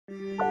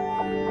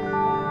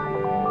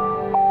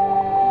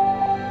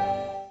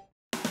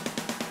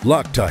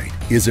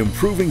LOCTITE is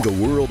improving the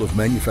world of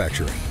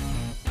manufacturing.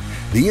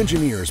 The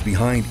engineers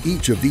behind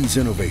each of these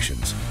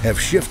innovations have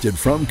shifted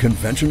from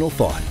conventional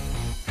thought,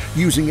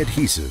 using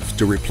adhesives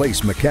to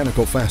replace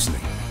mechanical fastening.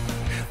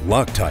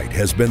 LOCTITE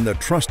has been the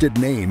trusted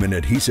name in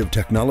adhesive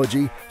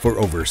technology for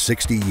over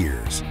 60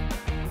 years.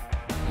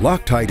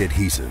 LOCTITE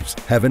adhesives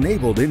have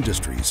enabled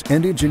industries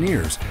and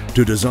engineers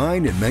to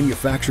design and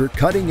manufacture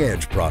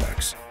cutting-edge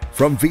products,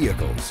 from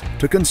vehicles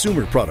to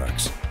consumer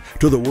products,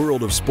 to the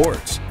world of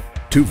sports,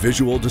 to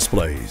visual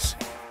displays.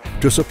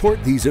 To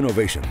support these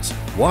innovations,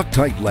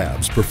 LOCTITE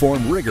labs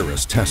perform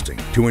rigorous testing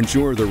to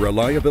ensure the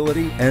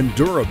reliability and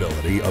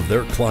durability of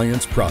their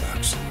clients'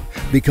 products.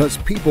 Because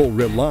people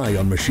rely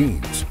on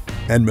machines,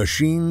 and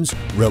machines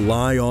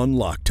rely on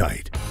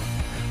LOCTITE.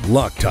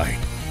 LOCTITE.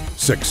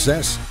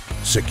 Success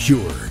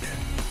secured.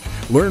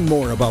 Learn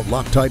more about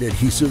LOCTITE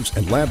adhesives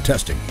and lab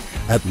testing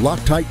at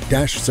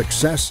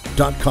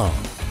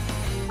loctite-success.com.